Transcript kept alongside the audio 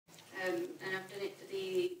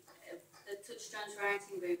children's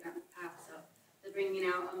writing group at the park, so they're bringing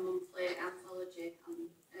out a monthly anthology on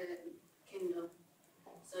Kindle.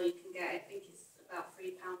 So you can get, I think it's about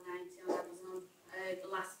 £3.90 on Amazon. The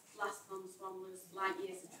last month's one was Light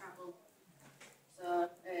Years of Travel. So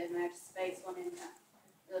I had a space one in there.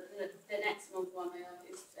 The next month one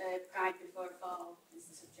is Pride Before a Fall is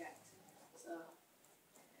the subject. So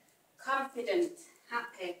confident,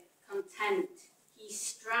 happy, content, he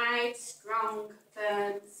strides strong,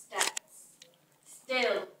 firm steps,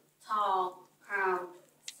 still, tall, proud,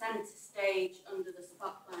 centre stage under the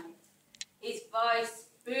spotlight. His voice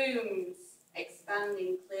booms,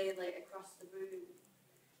 expanding clearly across the room.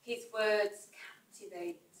 His words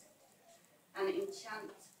captivate and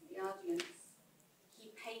enchant the audience.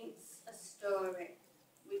 He paints a story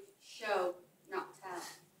with show, not tell.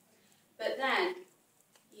 But then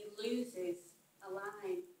he loses a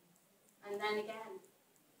line, and then again.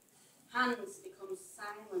 Hands become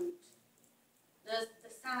silent. The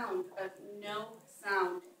sound of no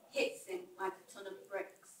sound hits him like a ton of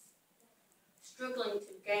bricks. Struggling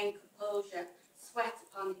to gain composure, sweat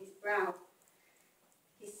upon his brow.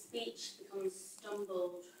 His speech becomes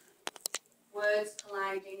stumbled, words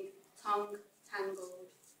colliding, tongue tangled,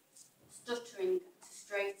 stuttering to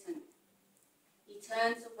straighten. He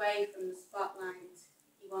turns away from the spotlight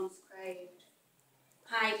he once craved,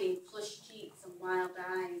 hiding flushed cheeks and wild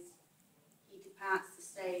eyes. He departs the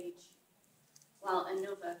stage, while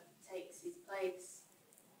another takes his place.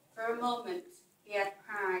 For a moment he had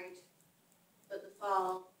pride, but the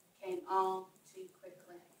fall came all